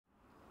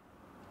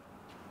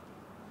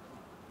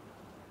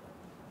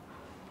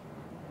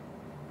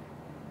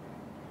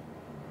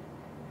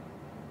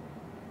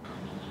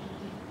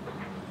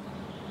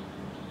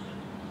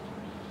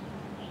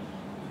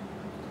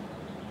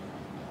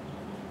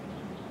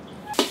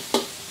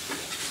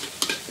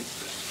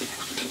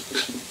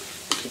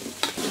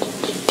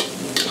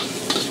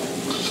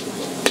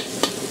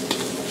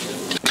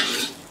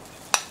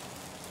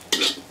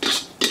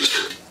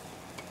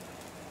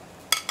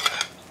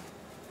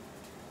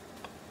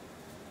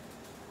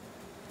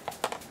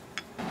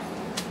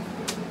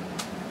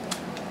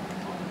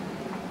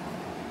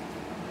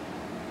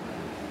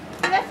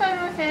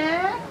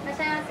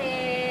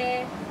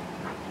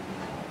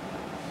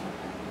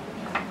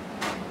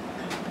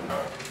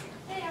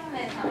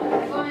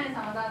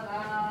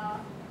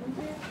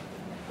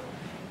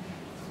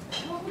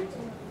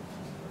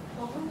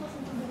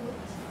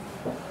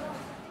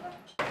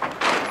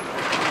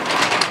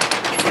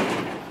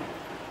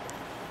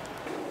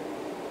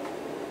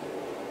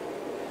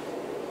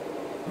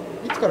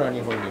いつから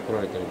日本に来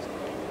られてるんですか？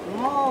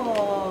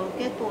もう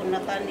結構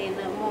中にね、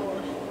も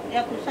う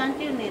約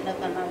30年だ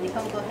から日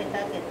本語下手け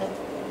ど、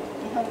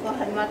日本語は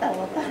まだ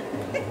わかんない。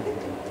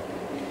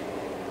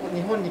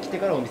日本に来て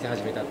からお店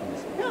始めたんで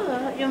すか？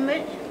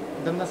嫁、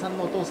旦那さん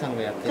のお父さん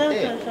がやってて。そう。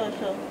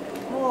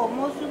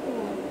もうすぐ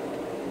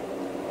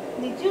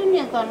20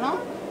年かな。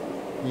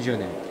20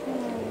年。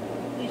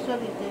一人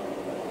で。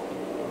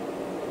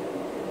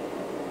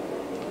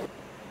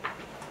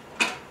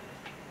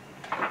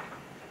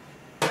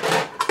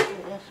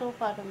So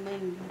far the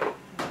menu.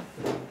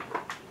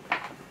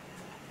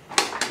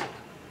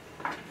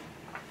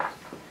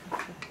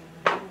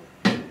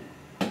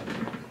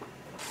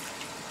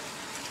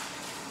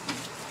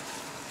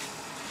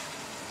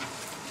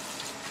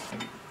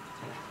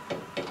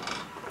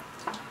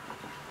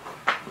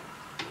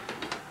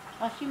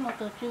 足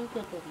元中受け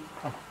取り。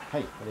あ、は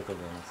い、ありがとう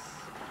ございます。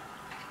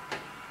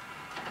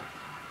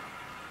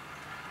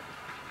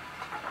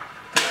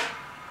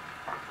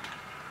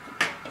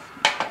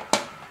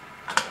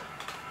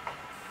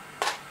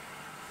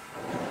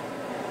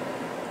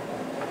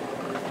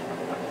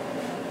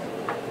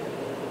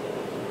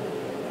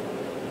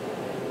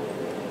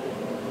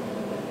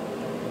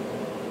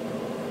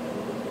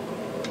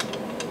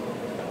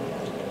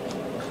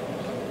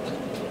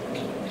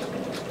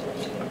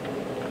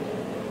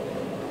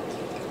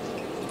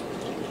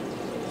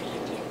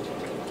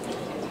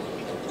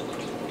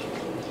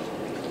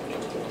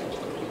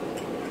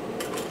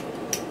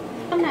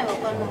わ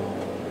かんない。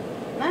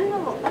何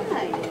もわかん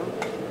ないよ。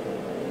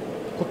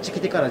こっち来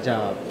てからじ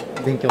ゃあ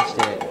勉強し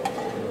て。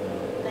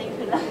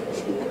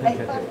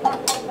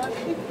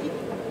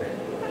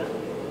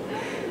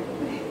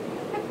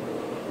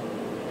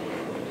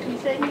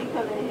店にこ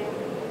れ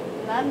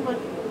何も向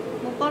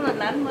こうの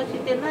何もし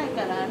てない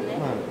からね。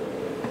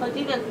こっ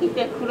ちが来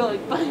て苦労いっ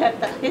ぱいあっ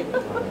たけ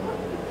ど。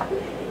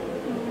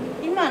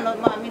今の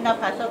まあみんな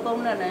パソコ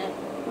ンだね。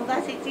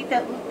昔来た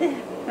売って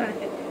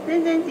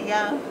全然違う。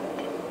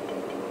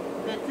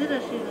別の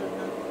仕事。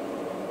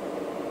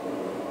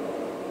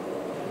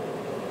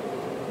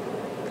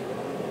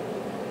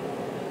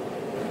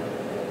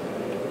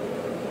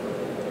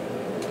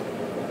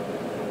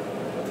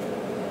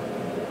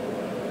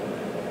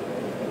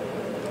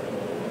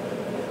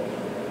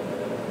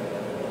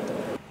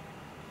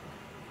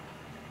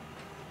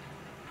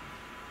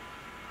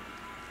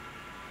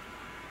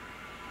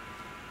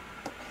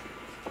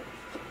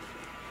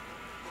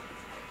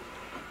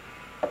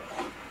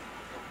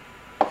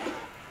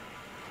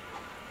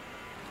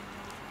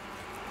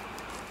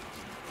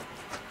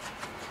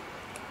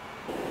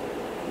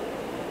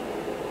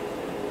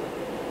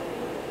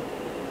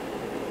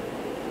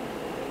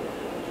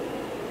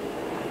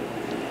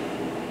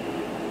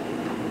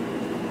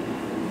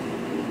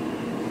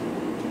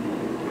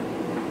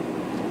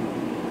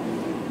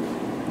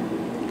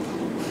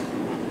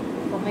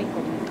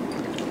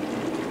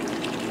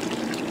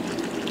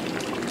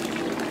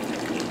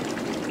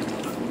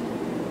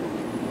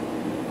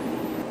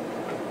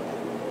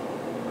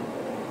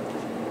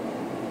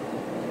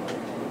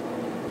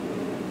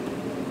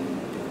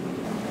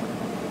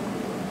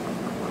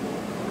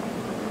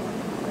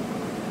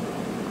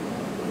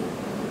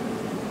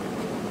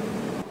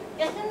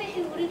休みし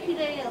売り切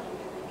れよ。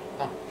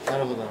あ、な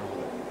るほどなるほ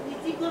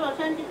2時頃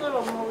3時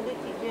頃もう売り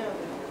切れよ。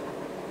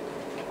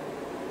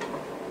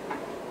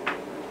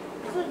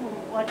すぐ終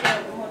わっち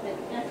ゃうと思ってね。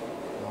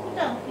普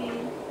段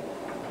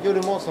夜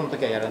もその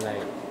時はやらない。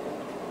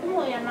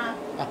もうやな。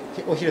あ、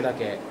お昼だ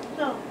け。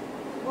そう。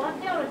終わ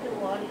っちゃうと終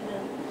わりだ。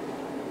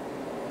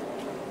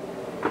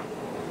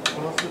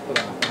このスープ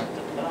がなくなっち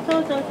ゃったら。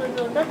そ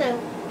う。だって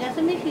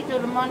休み日と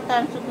る満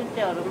タン作っ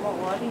ちゃうともう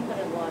終わりか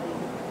ら終わり。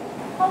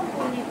本当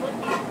にこっち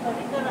取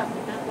りから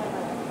豚か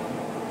ら。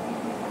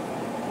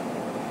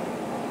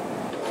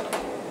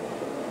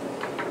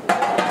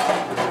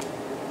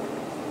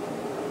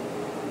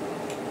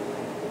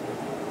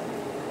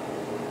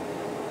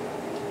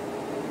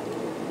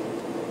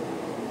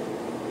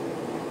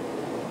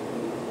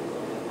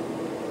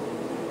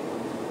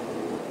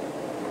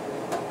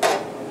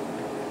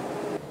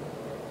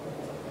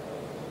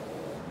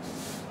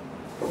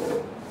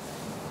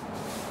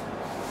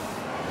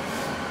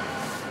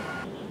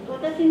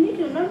私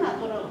27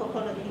頃こ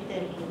こに来て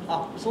る。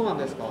あ、そうなん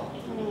ですか。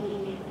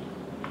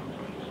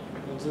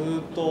ず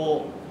ーっと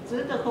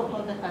こ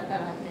こで働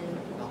いて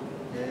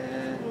る。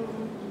へ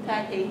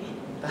大変。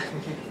大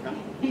変ですか。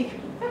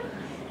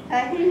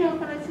大変よこ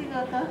の仕事。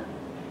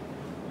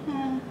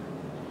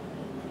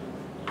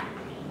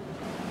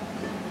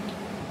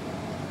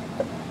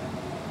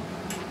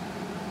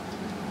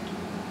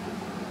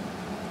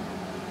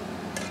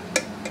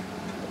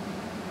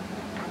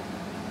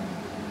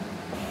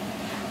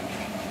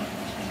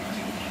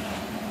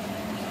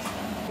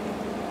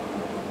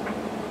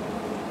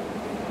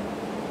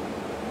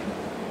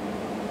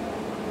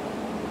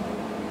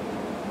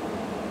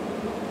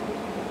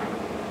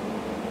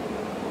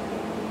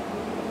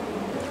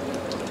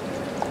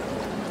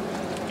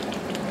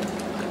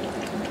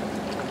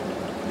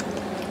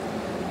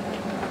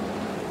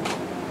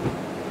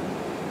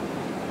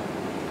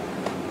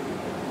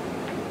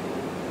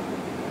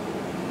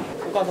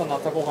お母さんの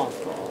朝ごはんで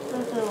すか？そ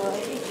うそう、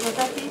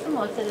私いつ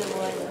もそれを食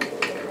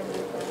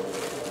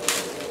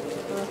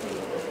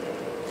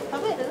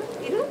べる？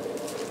いる？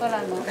か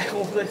らの。本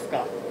当です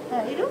か？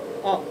あ、いる？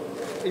あ、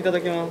いた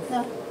だきます。あ、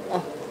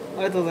あ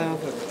りがとうございま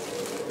す。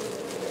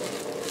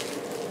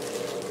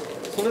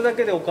それだ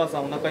けでお母さ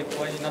んお腹いっ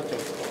ぱいになっちゃうん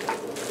です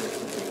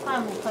か？パ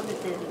ンも食べ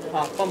てる。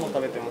あ、パンも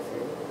食べてます。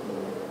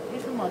い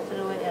つもそ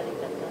れをやり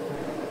たかった。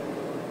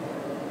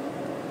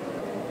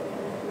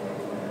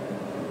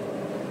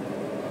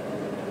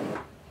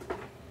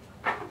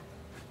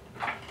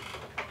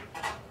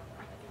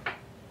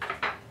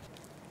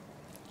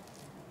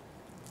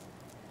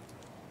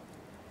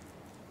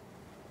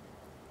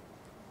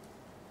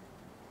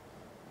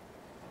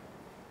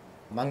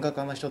漫画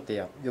家の人って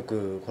よ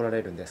く来ら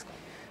れるんですか？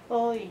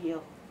多い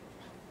よ。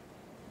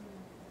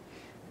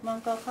漫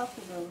画描くの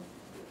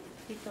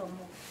人も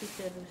来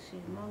てるし、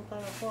漫画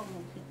の方も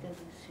来てる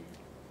し、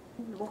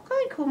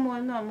若い子も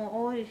今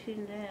も多いし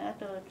ね。あ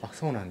と、あ、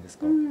そうなんです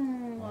か。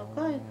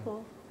若い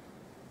子、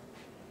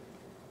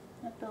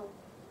あと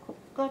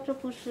家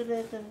族連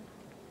れで、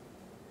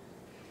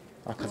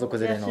あ、家族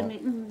連れの。休み、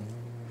来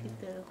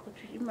てる。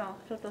今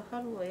ちょっと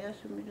春は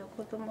休みで、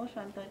子供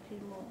さんたち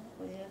も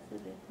お休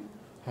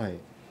み。はい。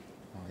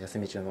休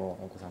み中の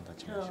お子さんた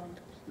ちも一緒に。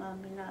まあ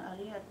みんなあ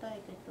りがた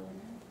いけどね。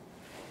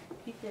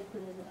来てく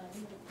れるあ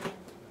りがたい。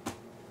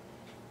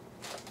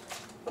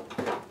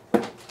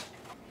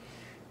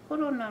コ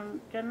ロナ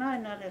じゃな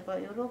いなれば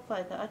ヨーロッパ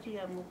やアジ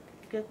アも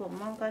結構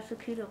漫画好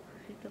きな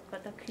人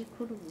方来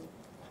る。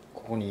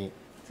ここに。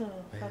そう、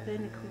食べに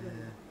来る。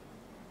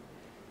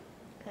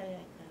早いか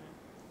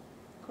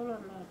ら。コロナ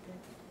で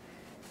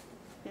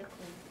結構。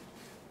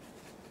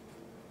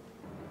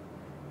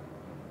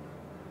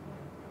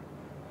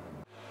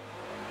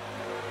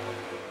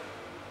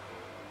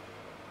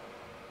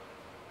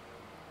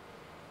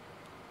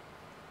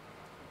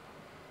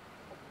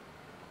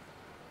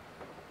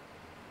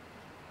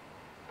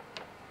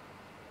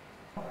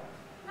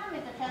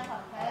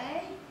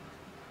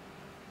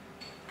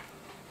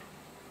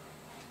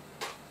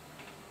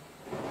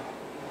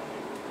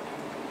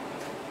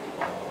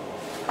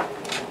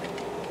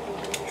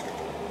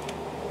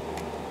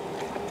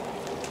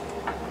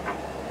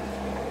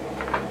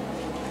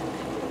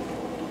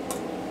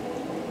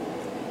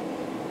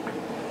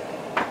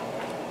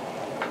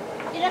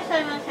いらっしゃ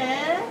いませ。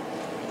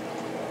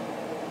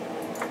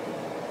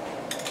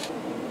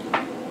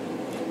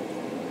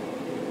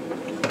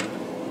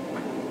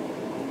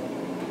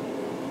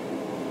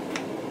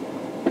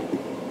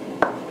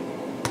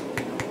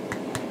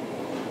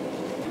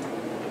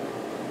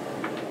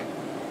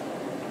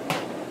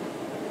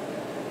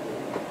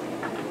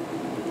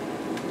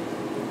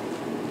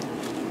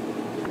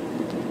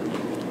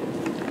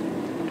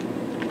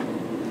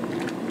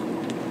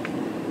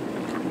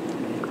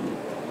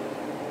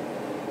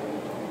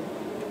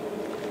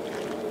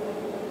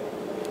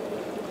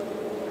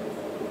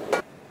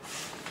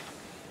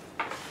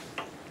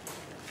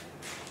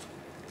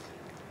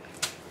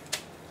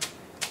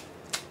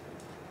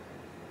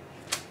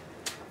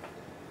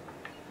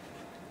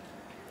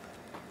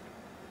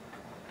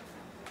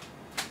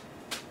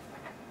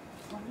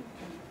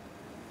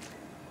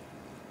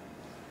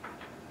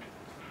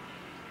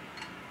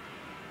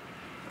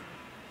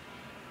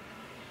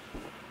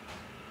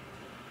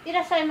い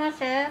らっしゃいま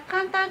せ。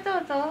簡単ど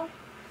うぞ。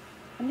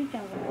お兄ち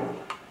ゃんが。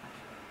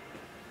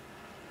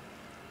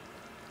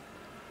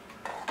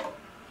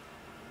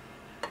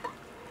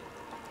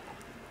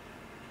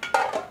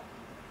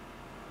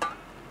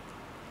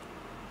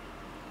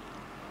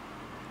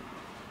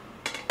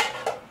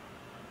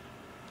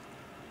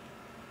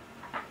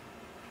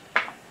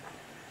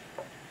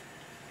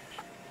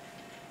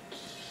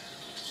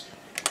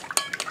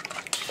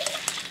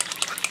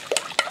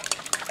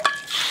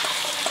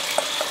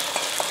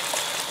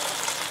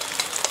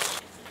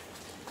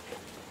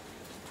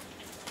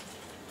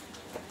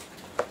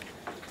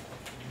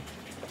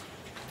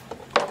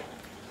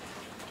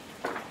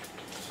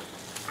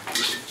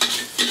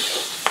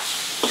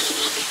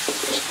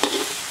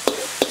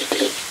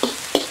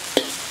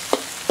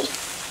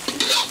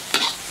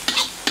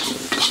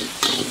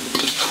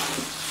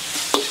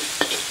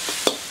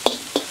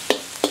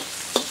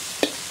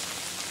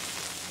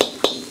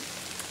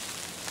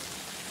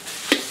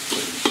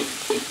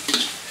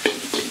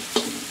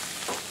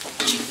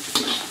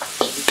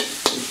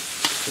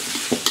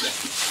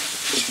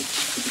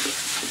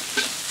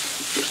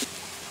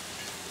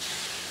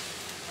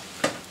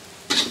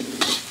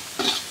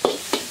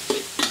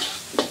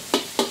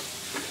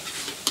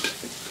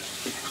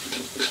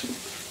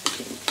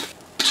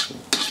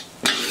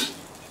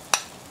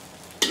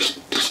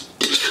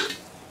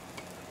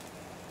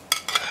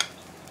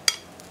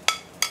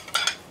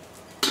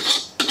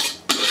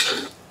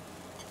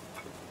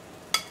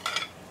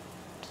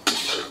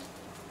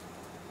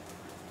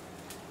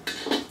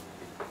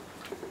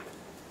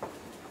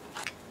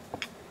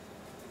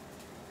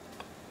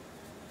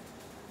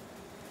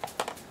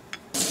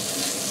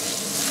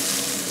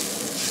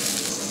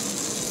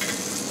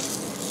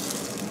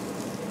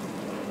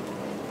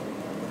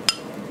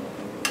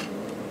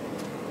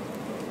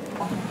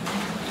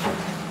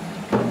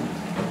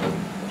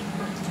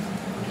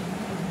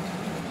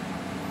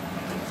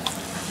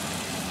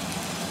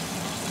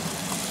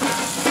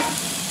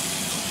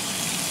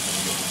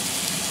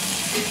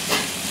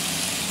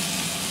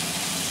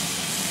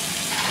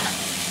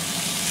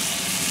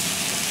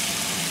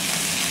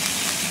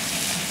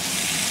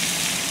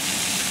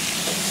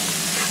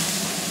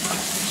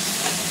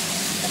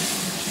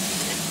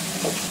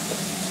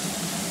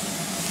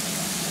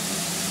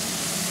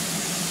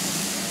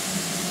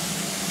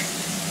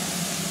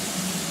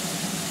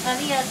あ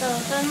りがとうご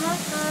ざいま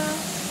す。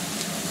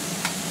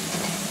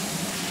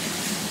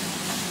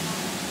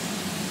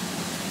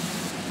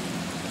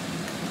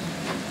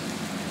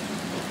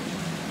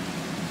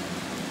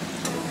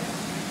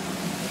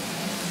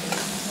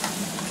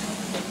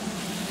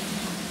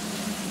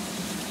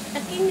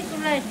焼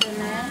肉ライス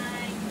ね。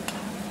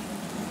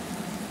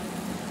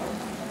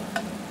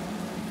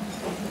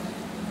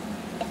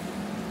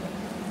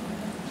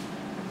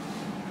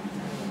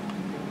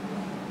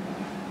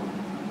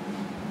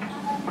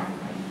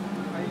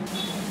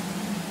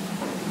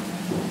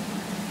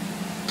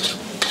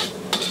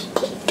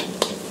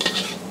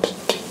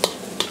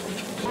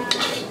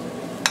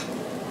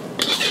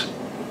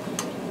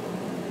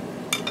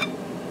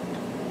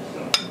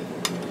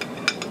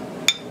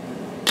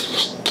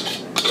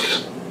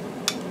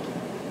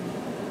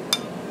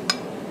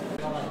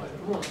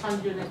もう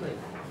30年くらい。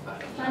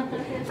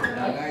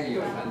長い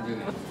よ、30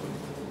年。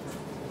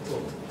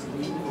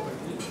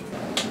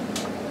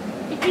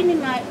1、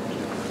2枚いっ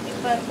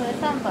ぱい、これ3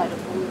杯で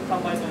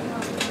3倍目。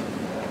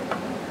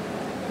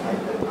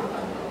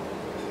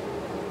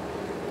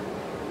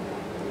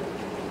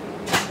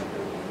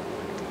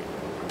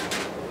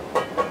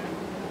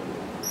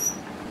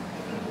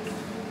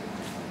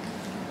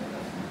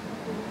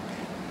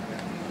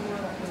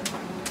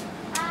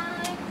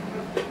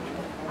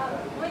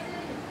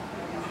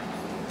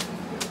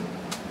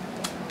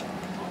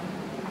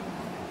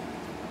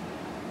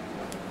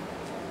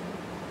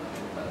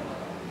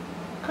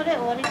これ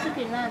終わり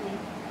次何？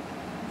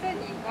次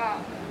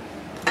は、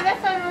いらっ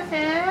しゃいませ。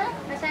いら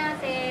っしゃいま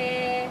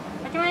せ。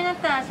お決まりになっ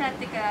たらおっしゃっ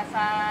てくだ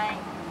さい。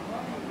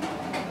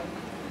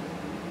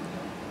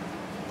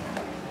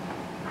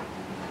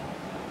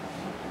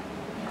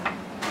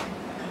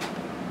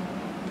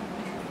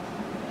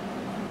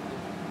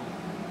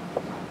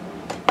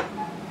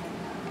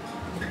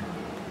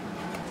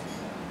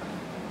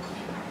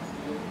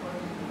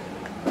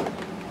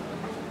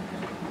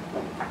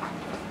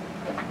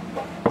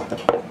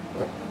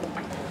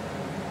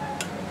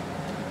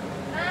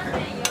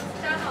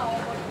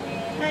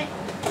はい。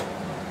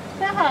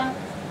チャーハン、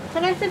そ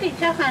れ次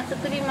チャーハン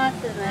作りま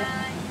すね。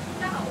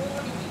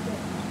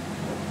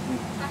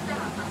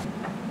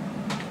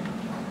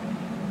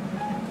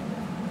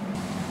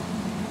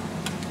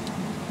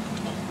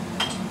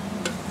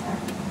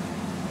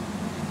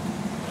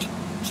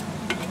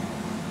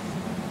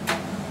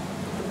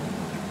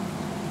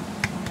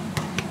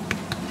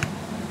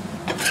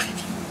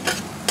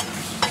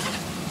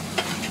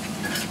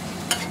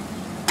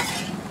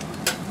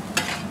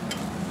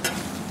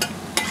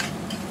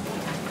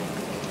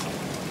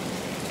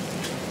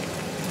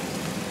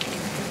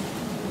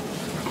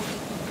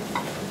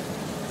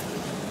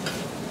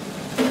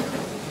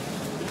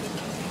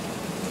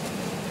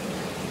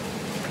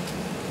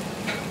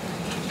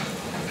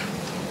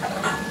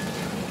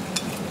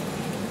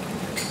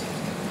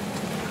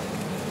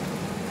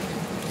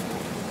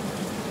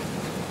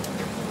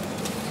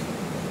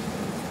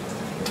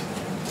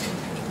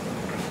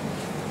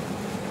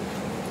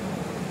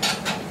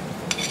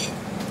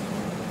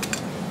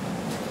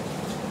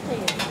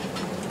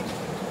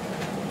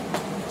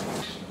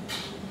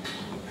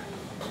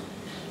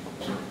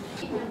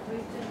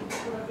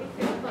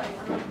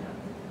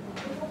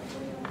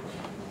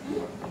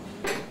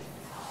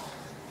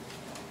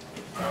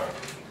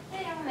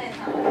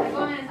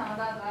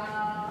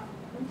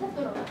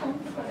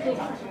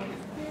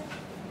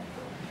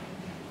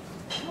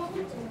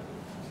どうぞ。